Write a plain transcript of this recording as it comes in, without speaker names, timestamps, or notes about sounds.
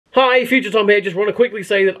Hi, Future Tom here. Just want to quickly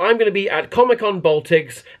say that I'm going to be at Comic-Con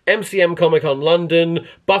Baltics, MCM Comic-Con London,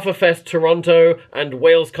 Bufferfest Toronto, and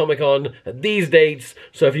Wales Comic-Con at these dates.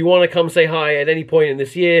 So if you want to come say hi at any point in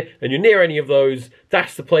this year, and you're near any of those,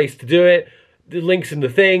 that's the place to do it. The link's in the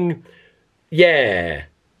thing. Yeah.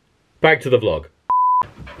 Back to the vlog.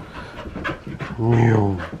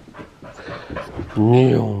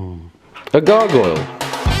 A gargoyle.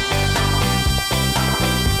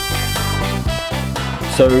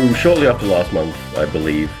 So, shortly after last month, I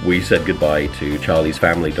believe, we said goodbye to Charlie's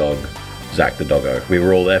family dog, Zach the doggo. We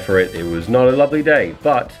were all there for it. It was not a lovely day,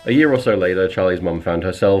 but a year or so later, Charlie's mum found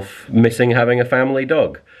herself missing having a family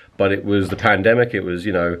dog. But it was the pandemic. It was,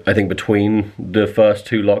 you know, I think between the first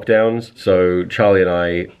two lockdowns. So Charlie and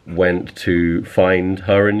I went to find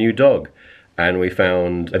her a new dog. And we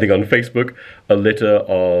found, I think on Facebook, a litter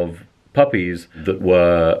of puppies that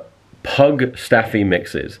were pug staffy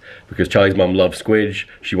mixes, because Charlie's mum loves squidge.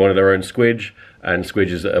 She wanted her own squidge, and squidge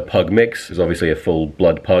is a pug mix, because obviously a full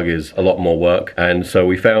blood pug is a lot more work. And so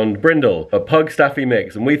we found Brindle, a pug staffy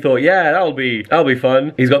mix, and we thought, yeah, that'll be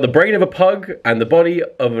fun. He's got the brain of a pug and the body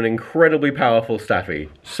of an incredibly powerful staffy.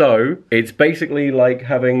 So it's basically like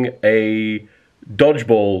having a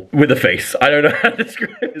dodgeball with a face. I don't know how to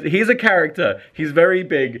describe it. He's a character. He's very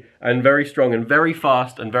big and very strong and very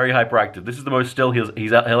fast and very hyperactive. This is the most still he'll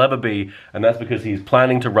ever be, and that's because he's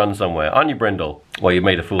planning to run somewhere. Aren't you, Brindle? Well, you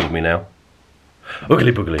made a fool of me now.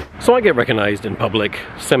 Oogly boogly. So I get recognized in public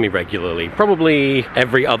semi-regularly. Probably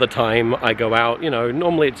every other time I go out. You know,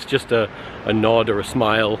 normally it's just a nod or a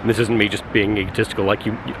smile. And this isn't me just being egotistical. Like,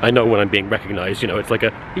 I know when I'm being recognized, you know, it's like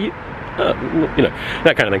a... you know,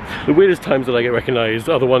 that kind of thing. The weirdest times that I get recognized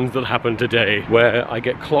are the ones that happen today, where I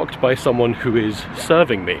get clocked by someone who is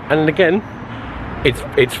serving me. And again,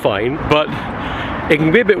 it's fine, but it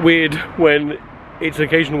can be a bit weird when it's an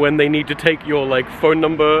occasion when they need to take your like phone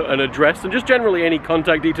number and address and just generally any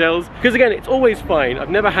contact details. Because again, it's always fine.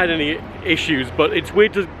 I've never had any issues, but it's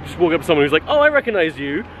weird to just walk up to someone who's like, oh, I recognize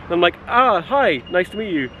you. And I'm like, ah, hi, nice to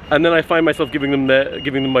meet you. And then I find myself giving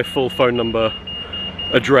them my full phone number,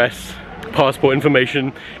 address, passport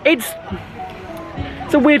information. It's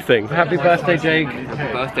a weird thing. Happy birthday, Jake.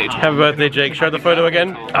 Happy birthday, Jake. Happy birthday, Jake. Show the photo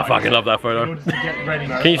again. I fucking love that photo.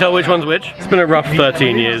 Can you tell which one's which? It's been a rough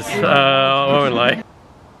 13 years. I won't lie.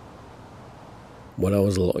 When I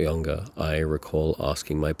was a lot younger, I recall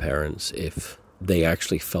asking my parents if they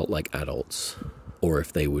actually felt like adults or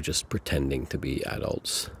if they were just pretending to be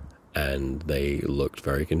adults. And they looked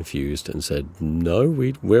very confused and said, no,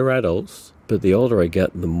 we're adults. But the older I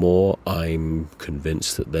get, the more I'm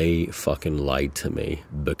convinced that they fucking lied to me,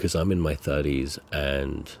 because I'm in my 30s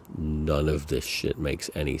and none of this shit makes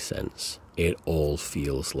any sense. It all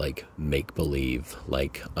feels like make-believe,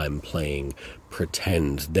 like I'm playing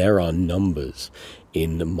pretend. There are numbers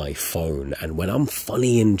in my phone, and when I'm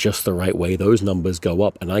funny in just the right way, those numbers go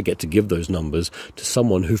up, and I get to give those numbers to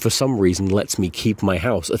someone who for some reason lets me keep my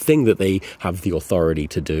house, a thing that they have the authority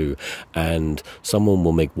to do. And someone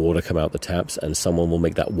will make water come out the taps, and someone will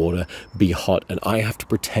make that water be hot, and I have to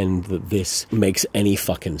pretend that this makes any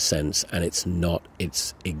fucking sense, and it's not.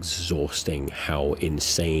 It's exhausting how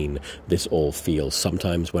insane this all feels.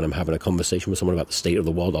 Sometimes when I'm having a conversation with someone about the state of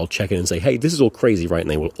the world, I'll check in and say, hey, this is all crazy, right? And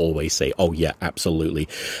they will always say, oh yeah, absolutely.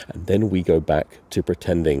 And then we go back to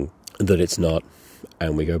pretending that it's not,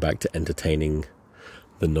 and we go back to entertaining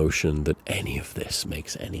the notion that any of this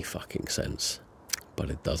makes any fucking sense.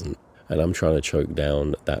 But it doesn't. And I'm trying to choke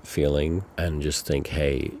down that feeling and just think,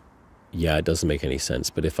 hey, yeah, it doesn't make any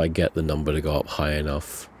sense, but if I get the number to go up high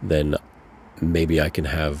enough, then maybe I can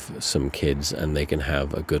have some kids and they can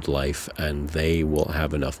have a good life, and they will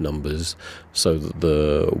have enough numbers so that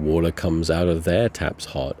the water comes out of their taps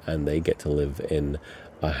hot, and they get to live in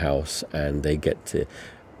a house, and they get to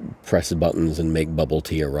press buttons and make bubble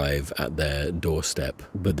tea arrive at their doorstep.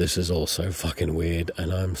 But this is all so fucking weird,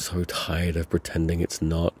 and I'm so tired of pretending it's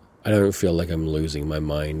not. I don't feel like I'm losing my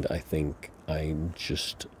mind. I think I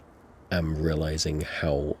just am realizing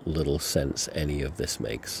how little sense any of this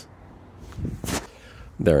makes.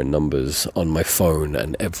 There are numbers on my phone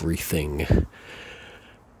and everything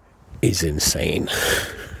is insane.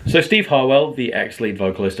 So Steve Harwell, the ex-lead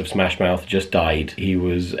vocalist of Smash Mouth, just died. He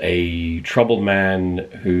was a troubled man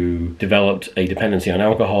who developed a dependency on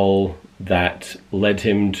alcohol that led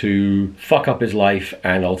him to fuck up his life,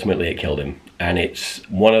 and ultimately it killed him. And it's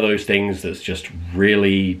one of those things that's just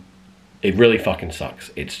really, it really fucking sucks.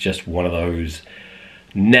 It's just one of those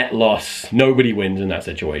net loss, nobody wins in that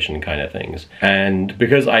situation kind of things. And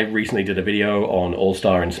because I recently did a video on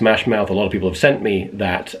All-Star and Smash Mouth, a lot of people have sent me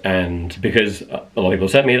that, and because a lot of people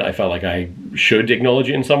sent me it, I felt like I should acknowledge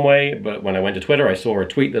it in some way. But when I went to Twitter, I saw a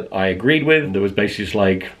tweet that I agreed with. There was basically just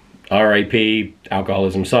like, RIP,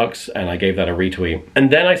 alcoholism sucks, and I gave that a retweet. And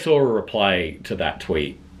then I saw a reply to that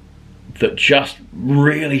tweet that just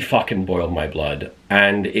really fucking boiled my blood.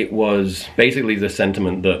 And it was basically the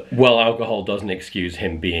sentiment that, well, alcohol doesn't excuse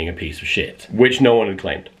him being a piece of shit, which no one had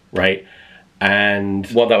claimed, right? And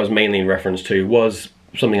what that was mainly in reference to was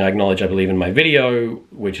something I acknowledge, I believe, in my video,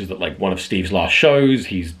 which is that, like, one of Steve's last shows,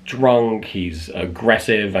 he's drunk, he's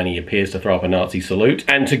aggressive, and he appears to throw up a Nazi salute.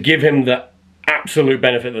 And to give him the absolute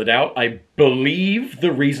benefit of the doubt, I believe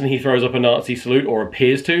the reason he throws up a Nazi salute, or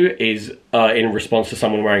appears to, is in response to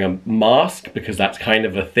someone wearing a mask, because that's kind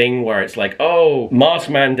of a thing where it's like, oh, mask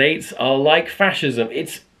mandates are like fascism.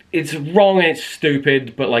 It's wrong and it's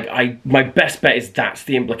stupid, but like, my best bet is that's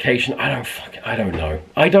the implication. I don't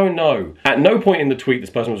know. At no point in the tweet this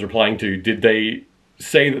person was replying to did they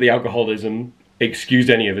say that the alcoholism excused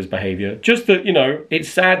any of his behavior. Just that, you know, it's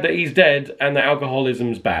sad that he's dead and that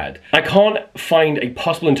alcoholism's bad. I can't find a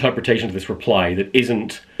possible interpretation of this reply that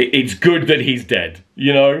isn't, it's good that he's dead,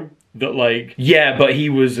 you know? That like, yeah, but he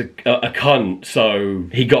was a cunt, so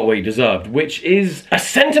he got what he deserved, which is a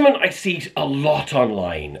sentiment I see a lot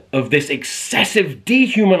online, of this excessive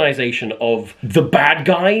dehumanization of the bad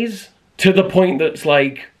guys, to the point that's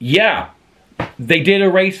like, yeah, they did a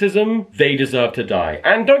racism, they deserve to die.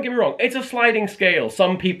 And don't get me wrong, it's a sliding scale.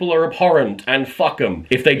 Some people are abhorrent, and fuck them.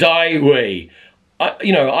 If they die,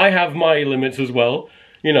 you know, I have my limits as well,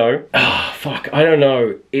 you know. Fuck, I don't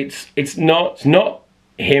know. It's not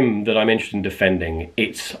him that I'm interested in defending.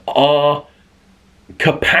 It's our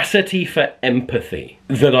capacity for empathy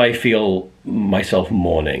that I feel myself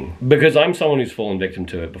mourning, because I'm someone who's fallen victim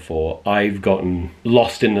to it before. I've gotten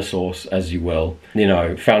lost in the sauce, as you will, you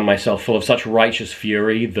know, found myself full of such righteous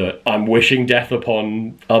fury that I'm wishing death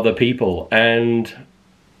upon other people, and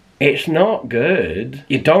it's not good.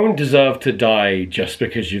 You don't deserve to die just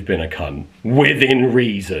because you've been a cunt, within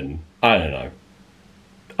reason. I don't know.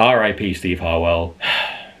 R.I.P. Steve Harwell.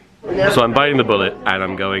 So I'm biting the bullet and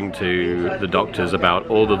I'm going to the doctors about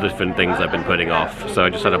all the different things I've been putting off. So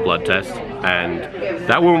I just had a blood test, and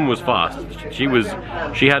that woman was fast.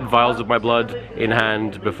 She had vials of my blood in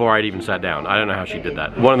hand before I'd even sat down. I don't know how she did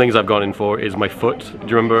that. One of the things I've gone in for is my foot. Do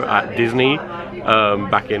you remember at Disney,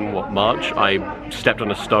 back in March, I stepped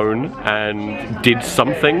on a stone and did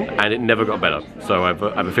something and it never got better. So I've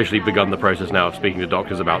officially begun the process now of speaking to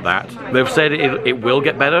doctors about that. They've said it will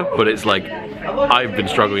get better, but it's like, I've been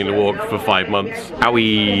struggling to walk for 5 months.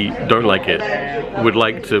 Howie don't like it. Would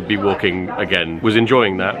like to be walking again. Was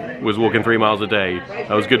enjoying that. Was walking 3 miles a day.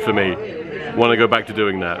 That was good for me. Want to go back to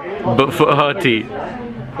doing that. But for Artie,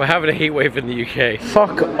 we're having a heat wave in the UK.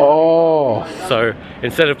 Fuck off. So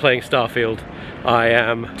instead of playing Starfield, I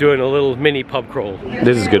am doing a little mini pub crawl.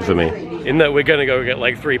 This is good for me. In that we're gonna go get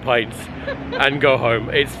like 3 pints and go home.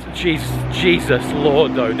 It's Jesus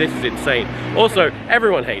Lord though, this is insane. Also,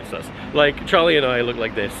 everyone hates us. Like, Charlie and I look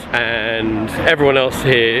like this, and everyone else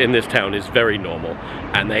here in this town is very normal,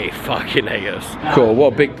 and they fucking hate us. Cool,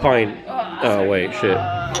 what a big pint. Oh wait, shit.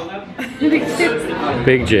 Big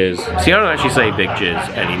jizz. See, I don't actually say big jizz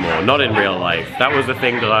anymore, not in real life. That was the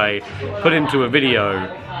thing that I put into a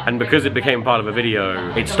video, and because it became part of a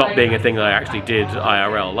video, it stopped being a thing that I actually did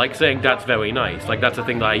IRL. Like saying that's very nice. Like, that's a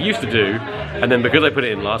thing that I used to do, and then because I put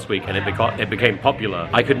it in last week and it became popular,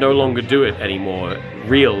 I could no longer do it anymore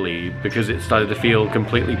really, because it started to feel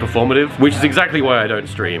completely performative, which is exactly why I don't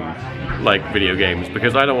stream like video games,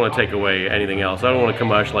 because I don't want to take away anything else. I don't want to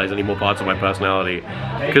commercialize any more parts of my personality,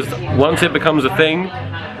 because once it becomes a thing,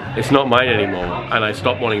 it's not mine anymore, and I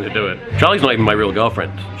stop wanting to do it. Charlie's not even my real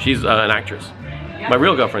girlfriend. She's an actress. My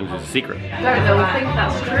real girlfriend is a secret. No, they'll think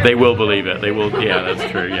that's true. They will believe it. They will, yeah,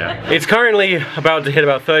 that's true, yeah. It's currently about to hit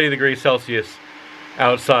about 30 degrees Celsius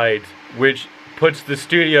outside, which puts the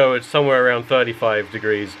studio at somewhere around 35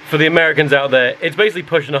 degrees. For the Americans out there, it's basically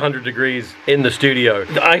pushing 100 degrees in the studio.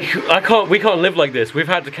 We can't live like this. We've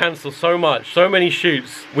had to cancel so much, so many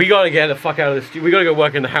shoots. We gotta get the fuck out of the studio. We gotta go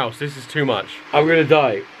work in the house. This is too much. I'm gonna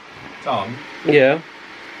die. Tom? Yeah?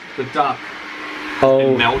 The duck.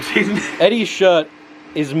 Oh. Melting. Eddie's shirt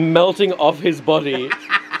is melting off his body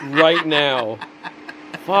right now.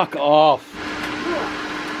 Fuck off.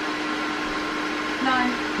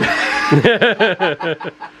 No.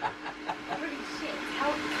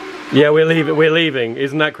 Yeah, we're leaving.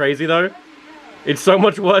 Isn't that crazy though? It's so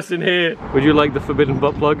much worse in here. Would you like the forbidden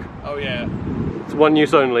butt plug? Oh yeah. It's one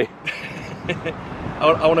use only.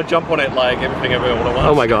 I want to jump on it like everything everywhere all at once.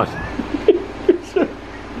 Oh my god.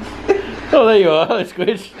 Oh, there you are. Hi,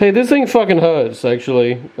 Squidge. Hey, this thing fucking hurts,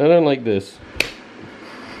 actually. I don't like this.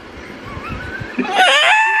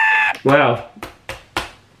 Wow.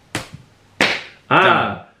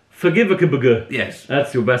 Forgive a burger. Yes.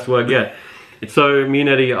 That's your best word yet. So, me and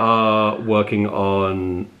Eddie are working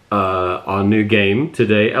on our new game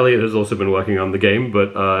today. Elliot has also been working on the game,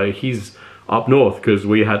 but he's up north because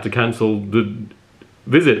we had to cancel the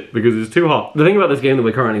visit because it's too hot. The thing about this game that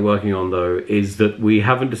we're currently working on though is that we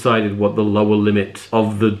haven't decided what the lower limit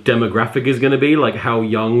of the demographic is going to be, like how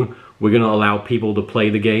young we're going to allow people to play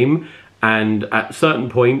the game, and at certain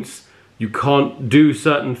points you can't do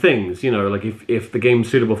certain things, you know, like if the game's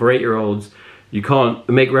suitable for 8-year-olds, you can't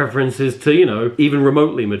make references to, you know, even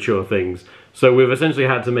remotely mature things. So we've essentially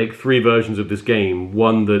had to make 3 versions of this game,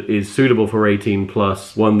 one that is suitable for 18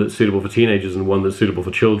 plus, one that's suitable for teenagers, and one that's suitable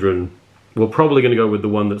for children. We're probably going to go with the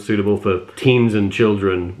one that's suitable for teens and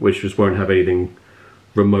children, which just won't have anything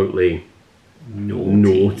remotely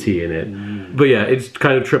naughty in it. But yeah, it's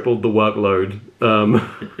kind of tripled the workload.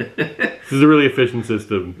 This is a really efficient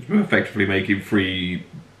system. We're effectively making 3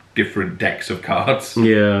 different decks of cards.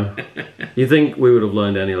 Yeah. You think we would have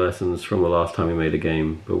learned any lessons from the last time we made a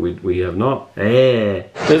game, but we have not. This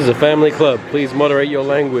is a family club. Please moderate your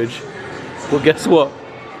language. Well, guess what?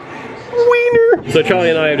 Wiener! So Charlie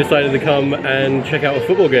and I have decided to come and check out a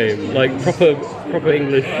football game. Like proper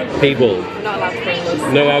English people. We're not allowed to bring this.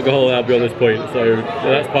 No alcohol allowed beyond this point, so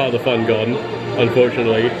that's part of the fun gone,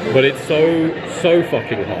 unfortunately. But it's so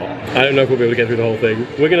fucking hot. I don't know if we'll be able to get through the whole thing.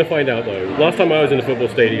 We're gonna find out though. Last time I was in a football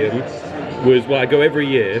stadium was, well, I go every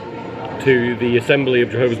year to the Assembly of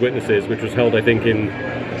Jehovah's Witnesses, which was held I think in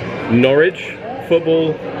Norwich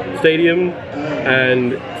Football Stadium,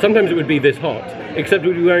 and sometimes it would be this hot, except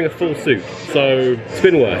we'd be wearing a full suit, so it's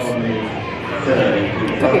been worse.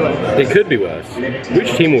 It could be worse.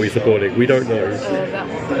 Which team are we supporting? We don't know.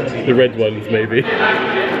 The red ones, maybe.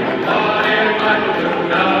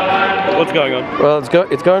 What's going on? Well, it's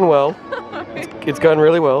going well. It's going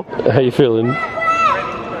really well. How you feeling?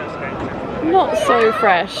 Not so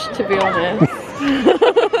fresh, to be honest.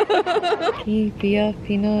 Keepy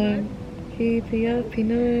uppy gnome, keepy uppy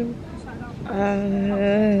gnome.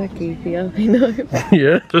 Keepy uppy gnome.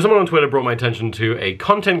 Yeah. So someone on Twitter brought my attention to a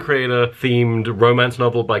content creator themed romance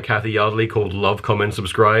novel by Kathy Yardley called Love, Comment,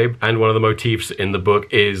 Subscribe, and one of the motifs in the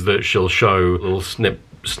book is that she'll show little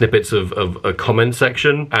snippets of a comment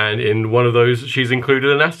section, and in one of those she's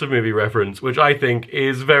included an Asta movie reference, which I think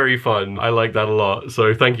is very fun. I like that a lot,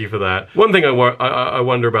 so thank you for that. One thing I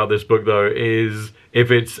wonder about this book though is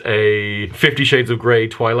if it's a 50 Shades of Grey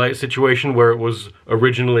Twilight situation where it was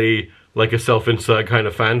originally like a self-insert kind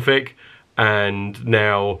of fanfic and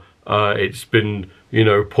now it's been, you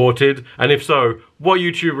know, ported, and if so, what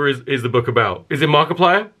YouTuber is the book about? Is it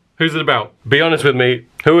Markiplier? Who's it about? Be honest with me,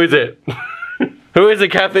 who is it? Who is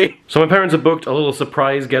it, Kathy? So my parents have booked a little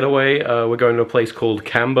surprise getaway. We're going to a place called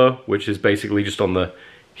Camber, which is basically just on the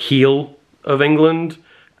heel of England.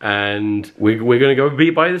 And we're gonna go be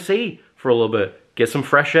by the sea for a little bit. Get some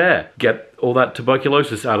fresh air. Get all that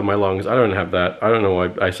tuberculosis out of my lungs. I don't have that. I don't know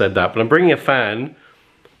why I said that, but I'm bringing a fan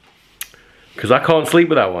because I can't sleep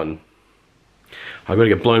without one. I'm gonna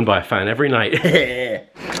get blown by a fan every night.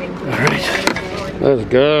 Alright, let's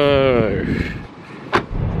go.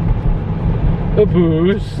 A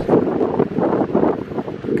booze.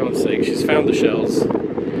 For God's sake, she's found the shells.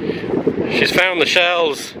 She's found the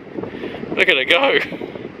shells. Look at her go.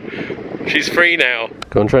 She's free now.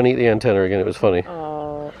 Go and try and eat the antenna again, it was funny.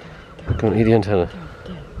 Go and eat the antenna.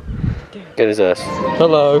 Get his ass.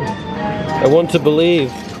 Hello. I want to believe.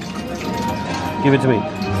 Give it to me.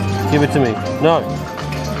 Give it to me. No.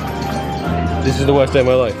 This is the worst day of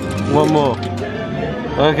my life. One more.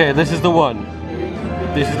 Okay, this is the one.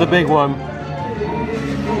 This is the big one.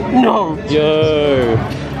 No! Yo!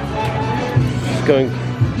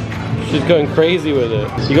 She's going crazy with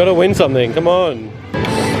it. You gotta win something, come on!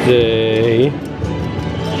 Stay.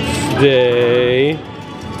 Stay.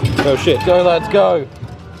 Oh shit, go lads, go!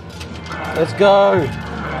 Let's go!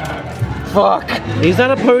 Fuck! Is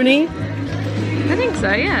that a pony? I think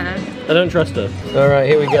so, yeah. I don't trust her. Alright,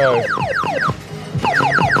 here we go.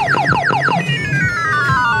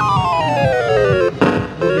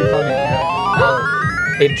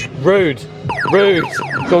 It's rude. Rude.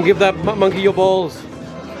 Go and give that monkey your balls.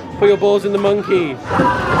 Put your balls in the monkey.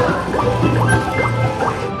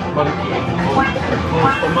 Monkey.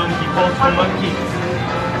 Balls for monkey. Balls for monkey.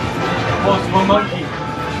 Balls for monkey.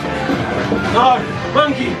 No!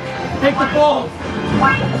 Monkey! Take the balls!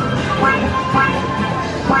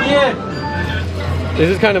 Yeah! This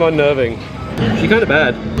is kind of unnerving. She's kind of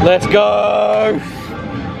bad. Let's go!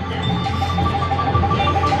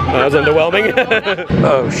 That was underwhelming.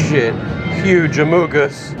 Oh shit. Huge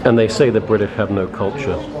amogus. And they say the British have no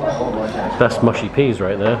culture. That's mushy peas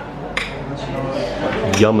right there.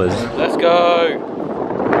 Yummers. Let's go!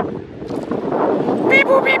 Beep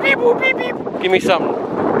boop beep beep boop beep beep. Give me something.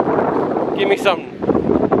 Give me something.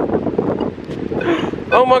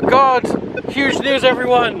 Oh my god! Huge news,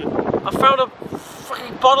 everyone! I found a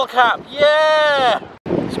fucking bottle cap! Yeah!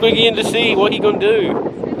 Squiggy in to see what he gonna do.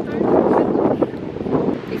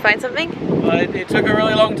 You find something? It took a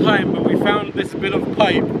really long time, but we found this bit of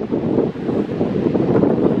pipe.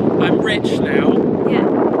 I'm rich now. Yeah.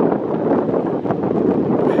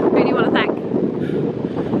 Who do you want to thank?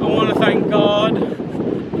 I want to thank God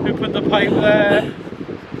who put the pipe there.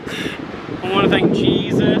 I want to thank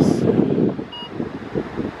Jesus.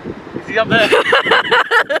 Is he up there?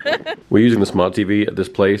 We're using the smart TV at this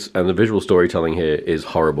place, and the visual storytelling here is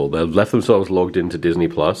horrible. They've left themselves logged into Disney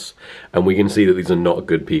Plus, and we can see that these are not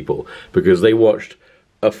good people because they watched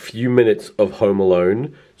a few minutes of Home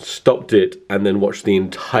Alone, stopped it, and then watched the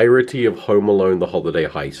entirety of Home Alone: The Holiday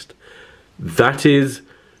Heist. That is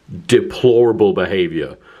deplorable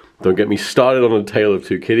behavior. Don't get me started on A Tale of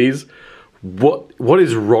Two Kitties. What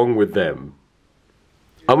is wrong with them?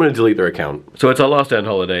 I'm going to delete their account. So it's our last end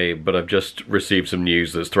holiday, but I've just received some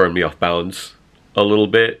news that's thrown me off balance a little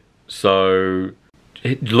bit. So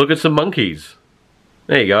look at some monkeys.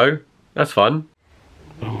 There you go. That's fun.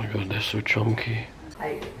 Oh my god, they're so chunky.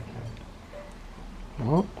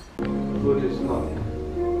 What?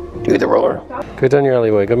 Do the roller. Go down your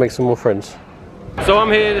alleyway, go make some more friends. So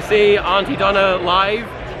I'm here to see Auntie Donna live.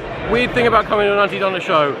 Weird thing about coming to an Auntie Donna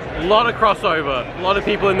show, a lot of crossover, a lot of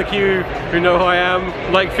people in the queue who know who I am,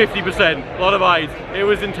 like 50%, a lot of eyes. It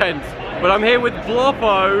was intense. But I'm here with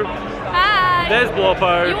Blorpo. Hi! There's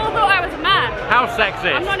Blorpo. You all thought I was a man. How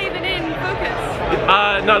sexist. I'm not even in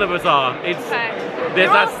focus. None of us are. It's, Okay.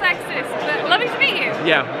 You're all sexist, but lovely to meet you.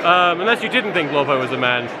 Yeah, unless you didn't think Blorpo was a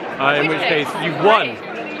man, in which case you won.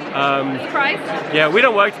 Surprised? Yeah, we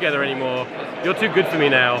don't work together anymore. You're too good for me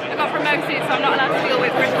now. I got promoted, so I'm not allowed to deal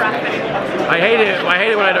with riff-raff anymore. I hate it. I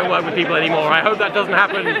hate it when I don't work with people anymore. I hope that doesn't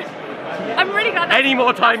happen I'm really glad that's any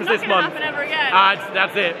more times this month. Happen ever again.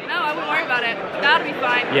 That's it. No, I won't worry about it. That'll be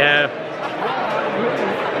fine. Yeah.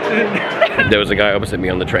 There was a guy opposite me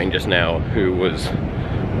on the train just now who was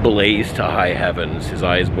blazed to high heavens. His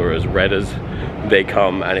eyes were as red as they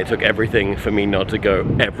come, and it took everything for me not to go,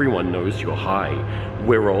 everyone knows you're high.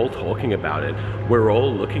 We're all talking about it. We're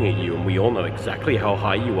all looking at you, and we all know exactly how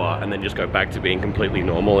high you are, and then just go back to being completely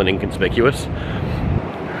normal and inconspicuous.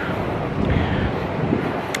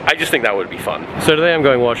 I just think that would be fun. So today I'm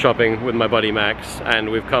going watch shopping with my buddy Max, and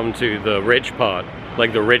we've come to the rich part,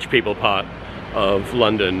 like the rich people part of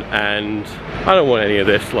London, and I don't want any of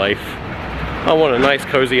this life. I want a nice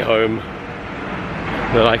cozy home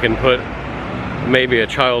that I can put maybe a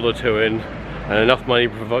child or two in, and enough money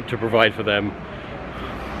to provide for them.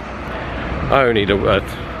 I don't need a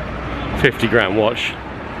 50 grand watch.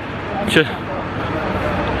 I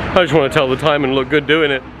just want to tell the time and look good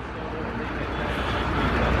doing it.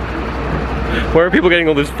 Where are people getting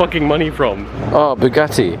all this fucking money from? Oh,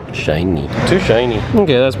 Bugatti. Shiny. Too shiny.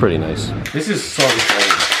 Okay, that's pretty nice. This is so shiny.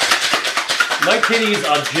 My kitties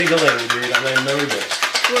are jiggling, dude, and I know this.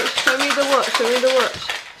 Watch, show me the watch, show me the watch.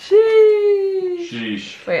 Sheesh.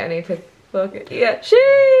 Sheesh. Wait, I need to look it. Yeah,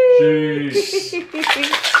 sheesh.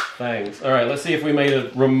 Sheesh. Thanks. Alright, let's see if we made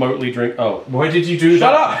a remotely drink. Oh, why did you do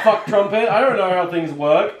that? Shut up, fuck trumpet. I don't know how things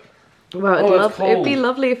work. Well, it'd be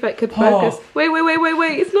lovely if it could focus. Wait,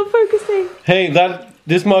 it's not focusing. Hey,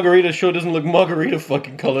 this margarita sure doesn't look margarita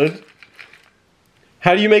fucking colored.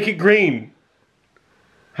 How do you make it green?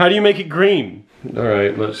 How do you make it green?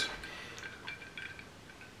 Alright, let's...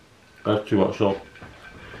 That's too much salt.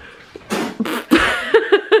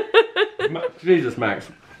 Jesus, Max.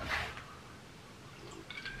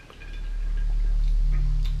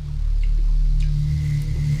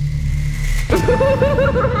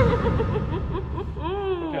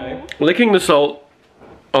 Okay. Licking the salt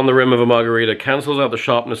on the rim of a margarita cancels out the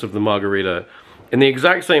sharpness of the margarita in the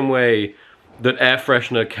exact same way that air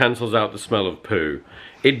freshener cancels out the smell of poo.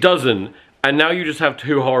 It doesn't, and now you just have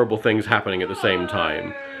two horrible things happening at the same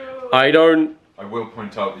time. I will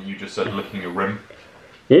point out that you just said licking a rim.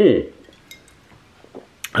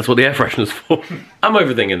 That's what the air freshener's for. I'm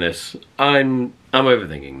overthinking this. I'm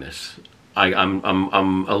overthinking this. I'm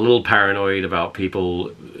a little paranoid about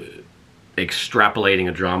people extrapolating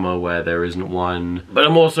a drama where there isn't one, but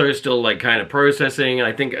I'm also still like kind of processing.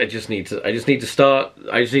 I think I just need to start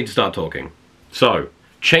talking. So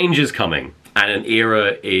change is coming. And an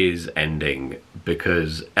era is ending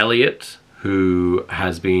because Elliot, who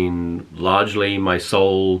has been largely my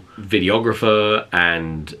sole videographer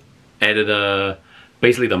and editor,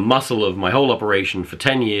 basically the muscle of my whole operation for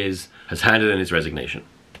 10 years, has handed in his resignation.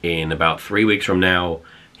 In about 3 weeks from now,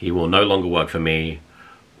 he will no longer work for me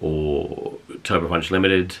or Turbo Punch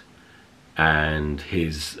Limited, and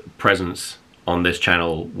his presence on this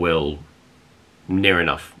channel will near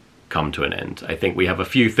enough come to an end. I think we have a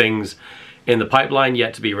few things in the pipeline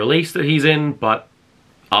yet to be released that he's in, but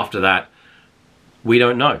after that, we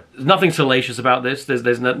don't know. There's nothing salacious about this.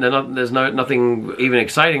 There's nothing even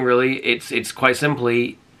exciting really. It's quite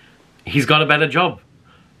simply, he's got a better job,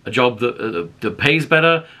 a job that pays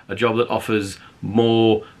better, a job that offers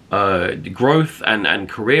more growth and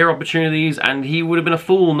career opportunities, and he would have been a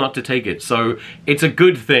fool not to take it. So it's a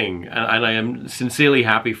good thing, and I am sincerely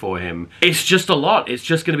happy for him. It's just a lot. It's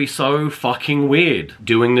just going to be so fucking weird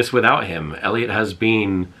doing this without him. Elliot has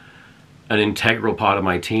been an integral part of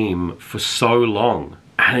my team for so long,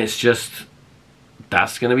 and it's just,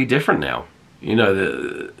 that's going to be different now. You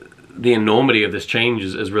know, the enormity of this change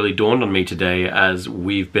has really dawned on me today, as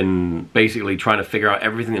we've been basically trying to figure out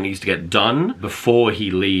everything that needs to get done before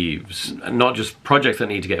he leaves. Not just projects that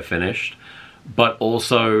need to get finished, but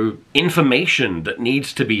also information that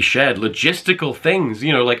needs to be shared, logistical things,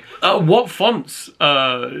 you know, like what fonts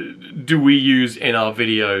do we use in our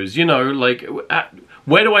videos, you know, like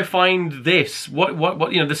where do I find this? What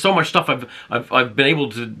you know, there's so much stuff I've been able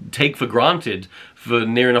to take for granted for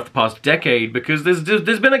near enough the past decade, because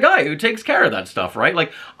there's been a guy who takes care of that stuff, right?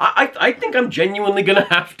 Like I think I'm genuinely gonna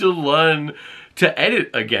have to learn to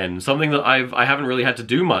edit again, something that I haven't really had to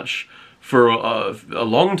do much for a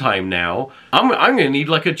long time now. I'm gonna need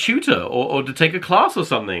like a tutor or to take a class or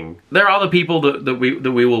something. There are other people that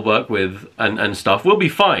we will work with and stuff. We'll be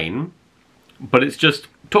fine, but it's just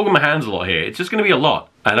talking my hands a lot here. It's just gonna be a lot.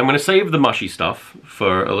 And I'm gonna save the mushy stuff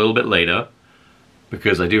for a little bit later,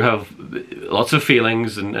 because I do have lots of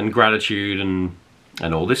feelings and gratitude and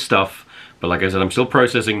all this stuff. But like I said, I'm still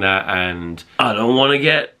processing that, and I don't wanna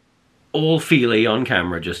get all feely on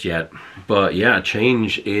camera just yet. But yeah,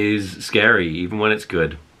 change is scary, even when it's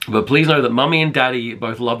good. But please know that Mummy and Daddy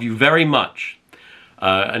both love you very much.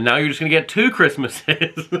 And now you're just gonna get 2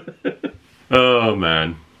 Christmases. Oh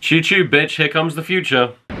man. Choo choo bitch, here comes the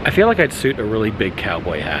future. I feel like I'd suit a really big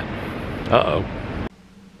cowboy hat. Uh-oh.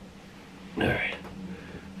 Alright.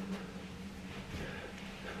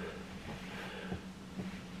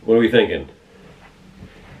 What are we thinking?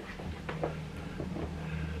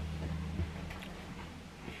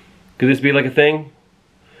 Could this be like a thing?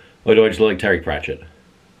 Or do I just look like Terry Pratchett?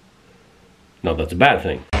 No, that's a bad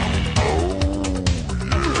thing.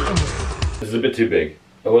 This is a bit too big.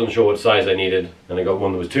 I wasn't sure what size I needed, and I got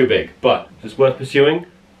one that was too big. But, is this worth pursuing?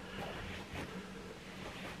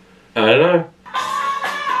 I don't know.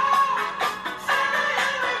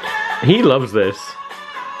 He loves this.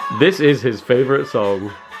 This is his favorite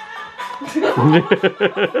song.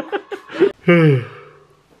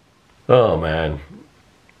 Oh man.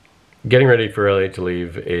 Getting ready for Elliot to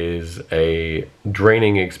leave is a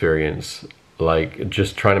draining experience. Like,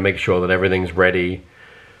 just trying to make sure that everything's ready,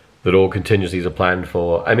 that all contingencies are planned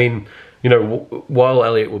for. I mean, you know, while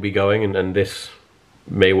Elliot will be going, and this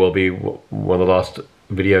may well be one of the last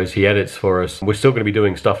videos he edits for us, we're still going to be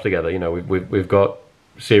doing stuff together. You know, we've got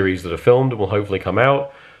series that are filmed and will hopefully come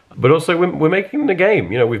out. But also we're making the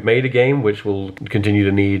game. You know, we've made a game which will continue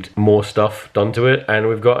to need more stuff done to it, and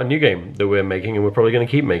we've got a new game that we're making and we're probably going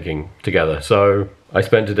to keep making together. So I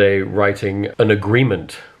spent today writing an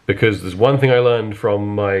agreement, because there's one thing I learned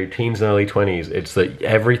from my teens and early 20s, it's that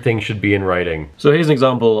everything should be in writing. So here's an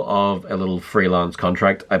example of a little freelance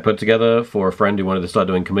contract I put together for a friend who wanted to start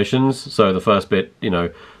doing commissions. So the first bit, you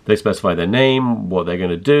know, they specify their name, what they're going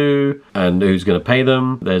to do, and who's going to pay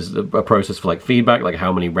them. There's a process for like feedback, like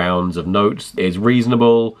how many rounds of notes is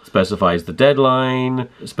reasonable, specifies the deadline,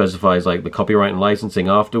 specifies like the copyright and licensing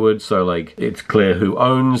afterwards, so like it's clear who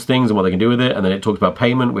owns things and what they can do with it. And then it talks about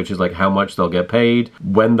payment, which is like how much they'll get paid,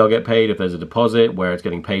 when they'll get paid, if there's a deposit, where it's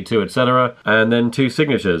getting paid to, etc. And then 2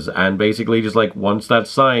 signatures, and basically just like once that's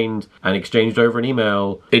signed and exchanged over an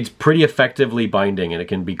email, it's pretty effectively binding, and it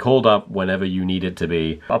can be called up whenever you need it to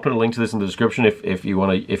be. I'll put a link to this in the description if you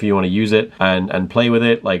want to use it and play with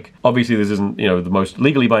it. Like, obviously this isn't, you know, the most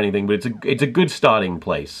legally binding thing, but it's a good starting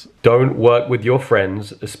place. Don't work with your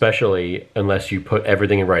friends, especially unless you put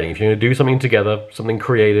everything in writing. If you're going to do something together, something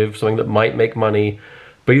creative, something that might make money,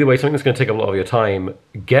 but either way, something that's going to take up a lot of your time,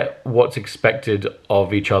 get what's expected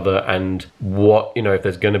of each other, and what, you know, if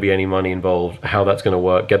there's going to be any money involved, how that's going to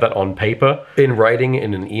work. Get that on paper. In writing,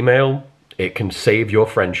 in an email, it can save your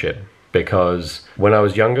friendship. because when I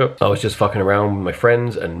was younger, I was just fucking around with my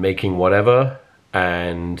friends and making whatever,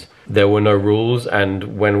 and there were no rules,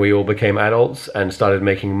 and when we all became adults and started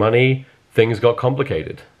making money, things got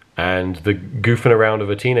complicated. And the goofing around of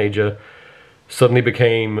a teenager suddenly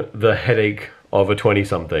became the headache of a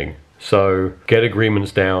 20-something. So get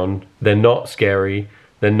agreements down. They're not scary.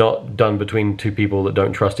 They're not done between two people that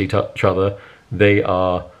don't trust each other. They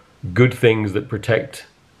are good things that protect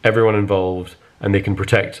everyone involved, and they can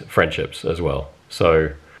protect friendships as well.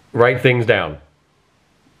 So write things down,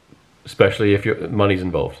 especially if your money's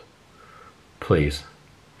involved. Please.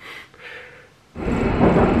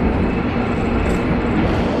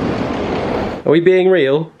 Are we being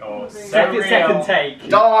real? Oh, Second take.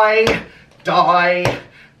 Die! Die!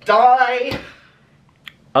 Die!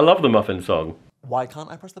 I love the muffin song. Why can't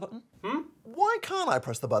I press the button? Why can't I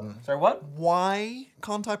press the button? Sorry, what? Why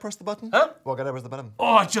can't I press the button? Huh? Well, gotta press the button.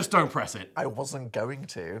 Oh, just don't press it. I wasn't going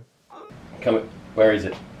to. Where is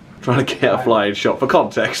it? Trying to get a flying shot for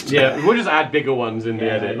context. Yeah, we'll just add bigger ones in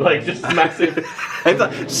the edit, like just massive.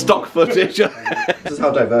 Stock footage. This is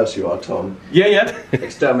how diverse you are, Tom. Yeah.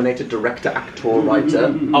 Exterminator, director, actor,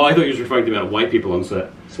 writer. Oh, I thought you were referring to white people on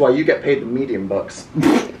set. That's why you get paid the medium bucks.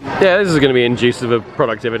 Yeah, this is going to be inducive of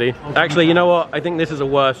productivity. Actually, you know what? I think this is a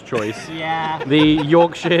worse choice. Yeah. The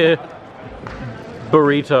Yorkshire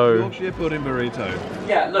burrito. Yorkshire pudding burrito.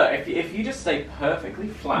 Yeah, look, if you just stay perfectly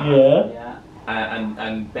flat. Yeah.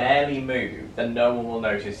 And barely move, then no one will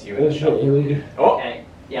notice you in the shot. Oh. Okay.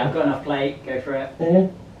 Yeah, I've got enough plate. Go for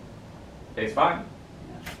it. It's fine.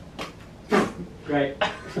 Great.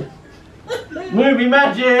 Movie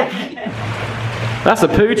magic! That's a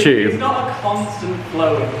poo tube. It's not a constant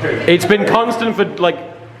flow of poo. It's been constant for like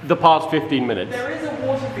the past 15 minutes. There is a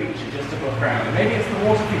water feature just above ground, and maybe it's the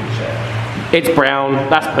water feature. It's brown.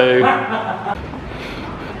 That's poo.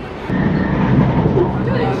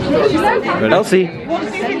 Elsie.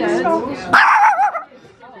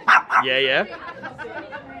 Yeah.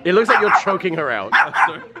 It looks like you're choking her out.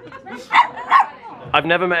 I've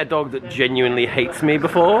never met a dog that genuinely hates me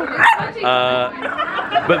before,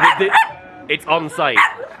 but it's on site.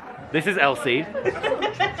 This is Elsie.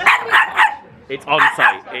 It's on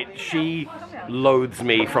site. She loathes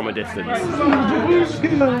me from a distance.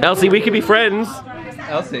 Elsie, we could be friends.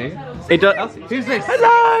 Elsie? Elsie. Who's this?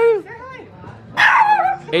 Hello!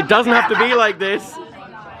 It doesn't have to be like this.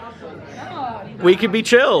 We could be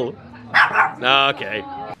chill. Okay.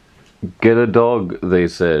 Get a dog, they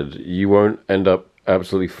said. You won't end up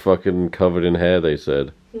absolutely fucking covered in hair, they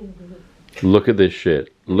said. Look at this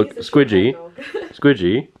shit. Look, Squidgy.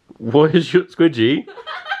 Squidgy. What is your... Squidgy?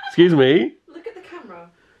 Excuse me? Look at the camera.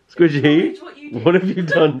 Squidgy, what have you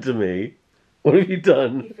done to me? What have you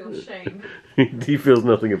done? He feels shame. He feels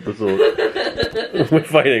nothing of the sort. We're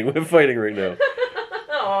fighting right now.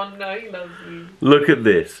 Oh no, he loves you. Look at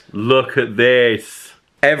this. Look at this.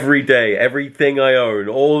 Every day, everything I own,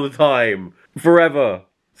 all the time, forever.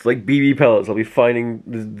 It's like BB pellets. I'll be finding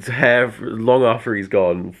his hair long after he's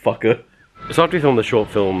gone. Fucker. So after we filmed the short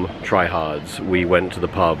film Try Hards, we went to the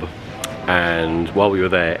pub, and while we were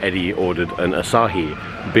there, Eddie ordered an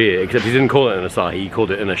Asahi beer, except he didn't call it an Asahi, he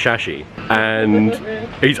called it an Ashashi. And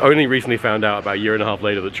he's only recently found out about a year and a half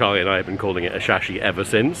later that Charlie and I have been calling it Ashashi ever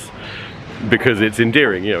since, because it's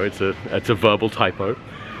endearing, you know, it's a verbal typo.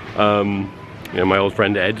 You know, my old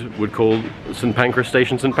friend Ed would call St. Pancras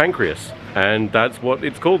Station St. Pancreas, and that's what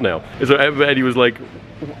it's called now. So Eddie was like,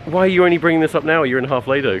 why are you only bringing this up now, a year and a half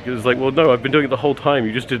later? Because it's like, well, no, I've been doing it the whole time,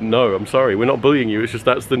 you just didn't know, I'm sorry, we're not bullying you, it's just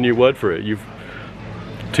that's the new word for it.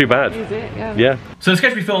 Too bad. Use it, Yeah. So the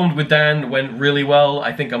sketch we filmed with Dan went really well.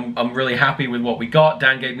 I think I'm really happy with what we got.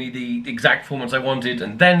 Dan gave me the exact performance I wanted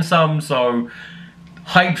and then some, so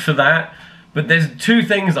hyped for that. But there's two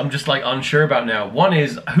things I'm just like unsure about now. One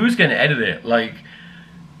is, who's gonna edit it? Like,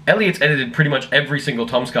 Elliot's edited pretty much every single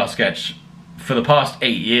TomSka sketch for the past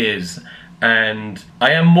 8 years, and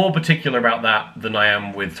I am more particular about that than I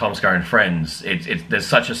am with TomSka and Friends. There's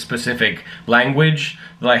such a specific language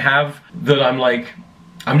that I have that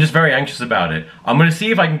I'm just very anxious about it. I'm gonna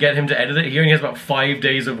see if I can get him to edit it. He only has about 5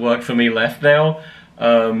 days of work for me left now,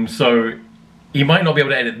 so he might not be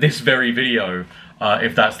able to edit this very video.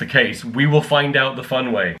 If that's the case, we will find out the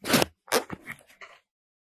fun way.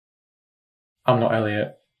 I'm not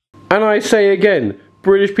Elliot. And I say again,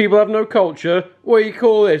 British people have no culture. What do you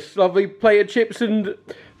call this? Lovely plate of chips and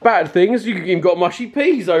bad things? You even got mushy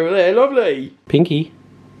peas over there, lovely. Pinky?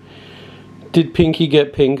 Did Pinky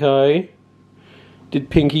get pink eye?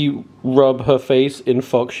 Did Pinky rub her face in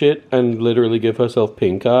fox shit and literally give herself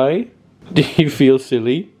pink eye? Do you feel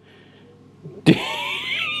silly?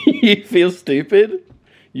 You feel stupid?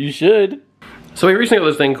 You should. So we recently got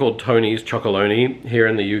this thing called Tony's Chocolonely here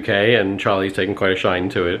in the UK, and Charlie's taken quite a shine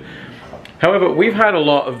to it. However, we've had a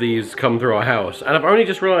lot of these come through our house, and I've only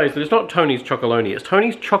just realised that it's not Tony's Chocolonely, it's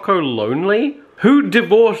Tony's Chocolonely. Who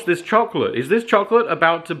divorced this chocolate? Is this chocolate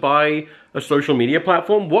about to buy a social media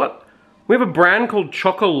platform? What? We have a brand called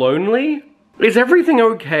Chocolonely? Is everything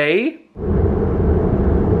okay?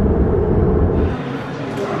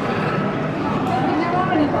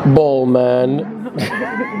 Ball man.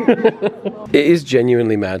 It is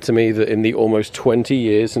genuinely mad to me that in the almost 20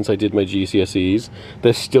 years since I did my GCSEs,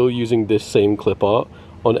 they're still using this same clip art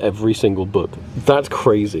on every single book. That's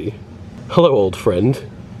crazy. Hello, old friend.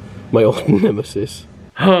 My old nemesis.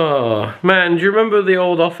 Oh, man, do you remember the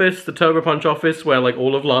old office, the Turbo Punch office, where like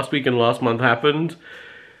all of last week and last month happened?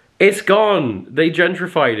 It's gone. They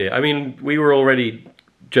gentrified it. I mean, we were already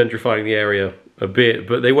gentrifying the area a bit,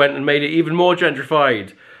 but they went and made it even more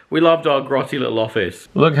gentrified. We loved our grotty little office.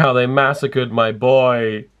 Look how they massacred my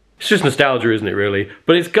boy. It's just nostalgia, isn't it, really?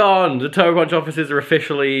 But it's gone. The Turbo Punch offices are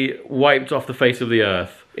officially wiped off the face of the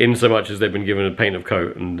earth, in so much as they've been given a paint of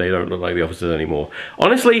coat and they don't look like the offices anymore.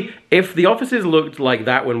 Honestly, if the offices looked like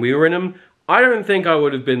that when we were in them, I don't think I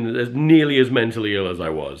would have been as nearly as mentally ill as I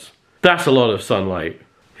was. That's a lot of sunlight.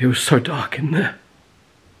 It was so dark in there.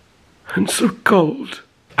 And so cold.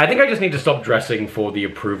 I think I just need to stop dressing for the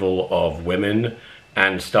approval of women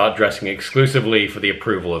and start dressing exclusively for the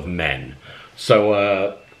approval of men.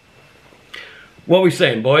 So, what are we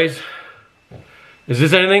saying, boys? Is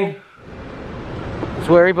this anything? It's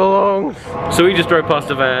where he belongs. So we just drove past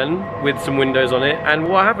a van with some windows on it, and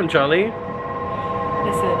what happened, Charlie? Listen,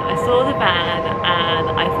 I saw the van and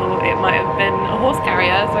I thought it might have been a horse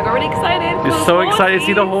carrier, so I got really excited. You're so excited to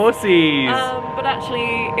see the horsies. But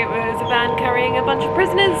actually, it was a van carrying a bunch of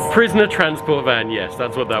prisoners. Prisoner transport van, yes,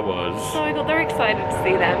 that's what that was. So I got very excited to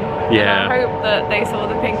see them. Yeah. And I hope that they saw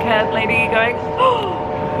the pink-haired lady going, oh,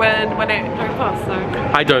 when it drove past, so.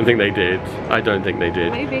 I don't think they did. I don't think they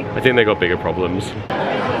did. Maybe. I think they got bigger problems.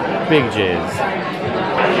 Big jizz.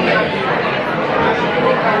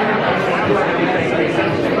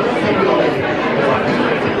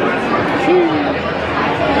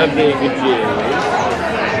 A big jizz.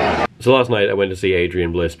 So last night I went to see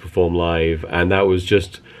Adrian Bliss perform live, and that was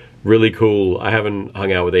just really cool. I haven't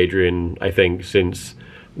hung out with Adrian, I think, since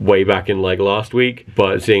way back in like last week,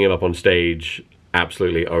 but seeing him up on stage,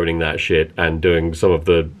 absolutely owning that shit and doing some of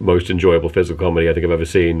the most enjoyable physical comedy I think I've ever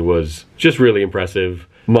seen was just really impressive.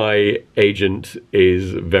 My agent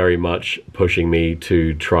is very much pushing me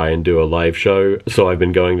to try and do a live show, so I've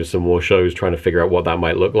been going to some more shows trying to figure out what that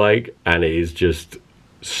might look like, and it is just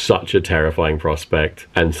such a terrifying prospect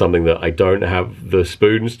and something that I don't have the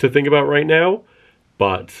spoons to think about right now,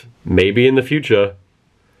 but maybe in the future.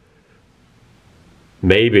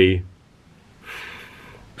 Maybe.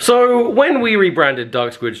 So, when we rebranded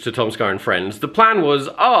Dark Squidge to TomSka and Friends, the plan was,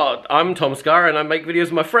 I'm TomSka and I make videos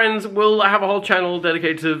with my friends, we'll have a whole channel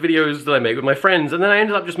dedicated to videos that I make with my friends, and then I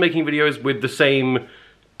ended up just making videos with the same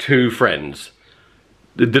two friends.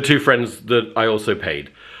 The two friends that I also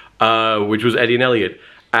paid, which was Eddie and Elliot.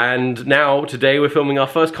 And now, today, we're filming our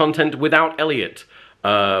first content without Elliot,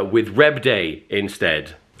 with Reb Day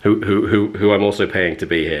instead, who I'm also paying to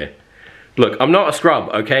be here. Look, I'm not a scrub,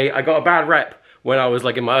 okay? I got a bad rep when I was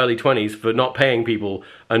like in my early 20s for not paying people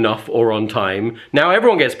enough or on time. Now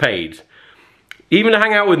everyone gets paid, even to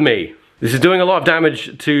hang out with me. This is doing a lot of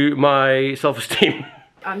damage to my self-esteem.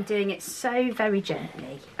 I'm doing it so very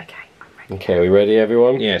gently. Okay, I'm ready. Okay, are we ready,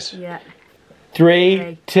 everyone? Yes. Yeah.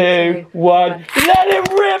 3, 2, 1. Let him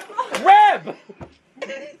rip! Reb!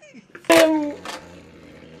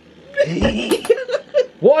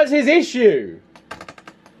 What is his issue?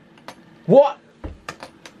 What?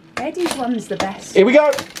 Eddie's one's the best. Here we go!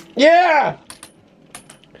 Yeah!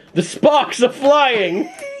 The sparks are flying!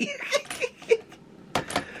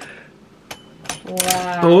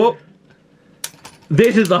 Wow. Oh!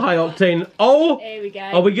 This is the high octane. Oh! Here we go.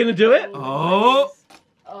 Are we gonna do it? Oh.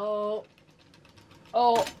 Oh.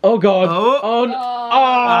 Oh. Oh god. Oh. Oh, no.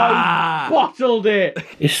 Oh, bottled it.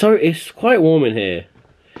 It's quite warm in here.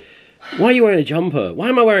 Why are you wearing a jumper? Why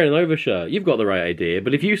am I wearing an overshirt? You've got the right idea,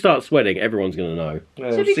 but if you start sweating, everyone's gonna know.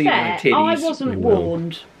 To be fair, I wasn't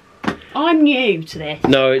warned. I'm new to this.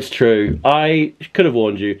 No, it's true. I could have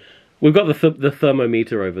warned you. We've got the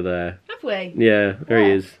thermometer over there. Have we? Yeah, there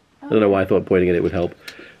he is. I don't know why I thought pointing at it would help.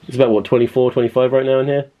 It's about, what, 24, 25 right now in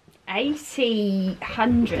here?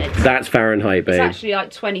 800. That's Fahrenheit, babe. It's actually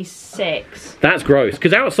like 26. That's gross,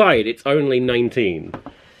 because outside it's only 19.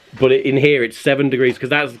 But in here it's 7 degrees, because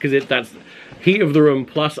that's heat of the room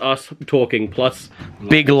plus us talking plus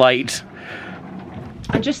big light.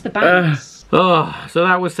 And just the banks. So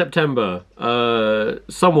that was September.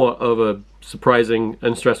 Somewhat of a surprising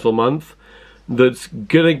and stressful month. That's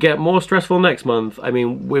gonna get more stressful next month. I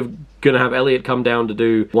mean, we're gonna have Elliot come down to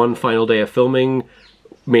do one final day of filming,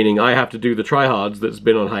 meaning I have to do the tryhards that's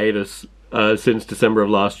been on hiatus since December of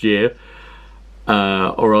last year,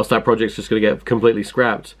 or else that project's just gonna get completely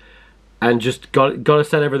scrapped. And just gotta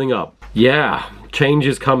set everything up. Yeah, change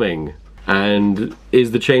is coming. And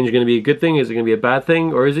is the change gonna be a good thing? Is it gonna be a bad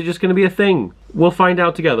thing? Or is it just gonna be a thing? We'll find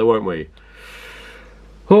out together, won't we?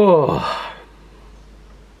 Oh.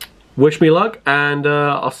 Wish me luck, and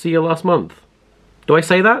I'll see you last month. Do I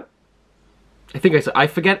say that? I think I said. I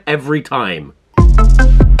forget every time.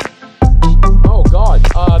 Oh God.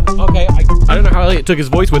 Okay. I don't know how Elliot took his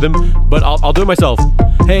voice with him, but I'll do it myself.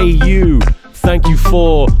 Hey you, thank you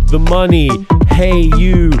for the money. Hey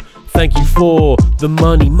you, thank you for the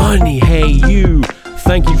money. Money. Hey you,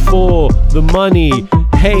 thank you for the money.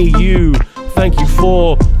 Hey you, thank you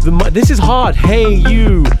for the money. This is hard. Hey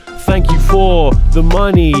you. Thank you for the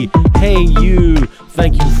money. Hey you,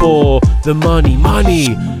 thank you for the money.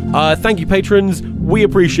 Money. Thank you, patrons. We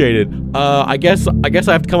appreciate it. I guess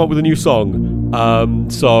I have to come up with a new song.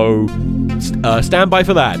 So stand by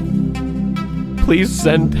for that. Please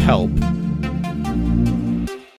send help.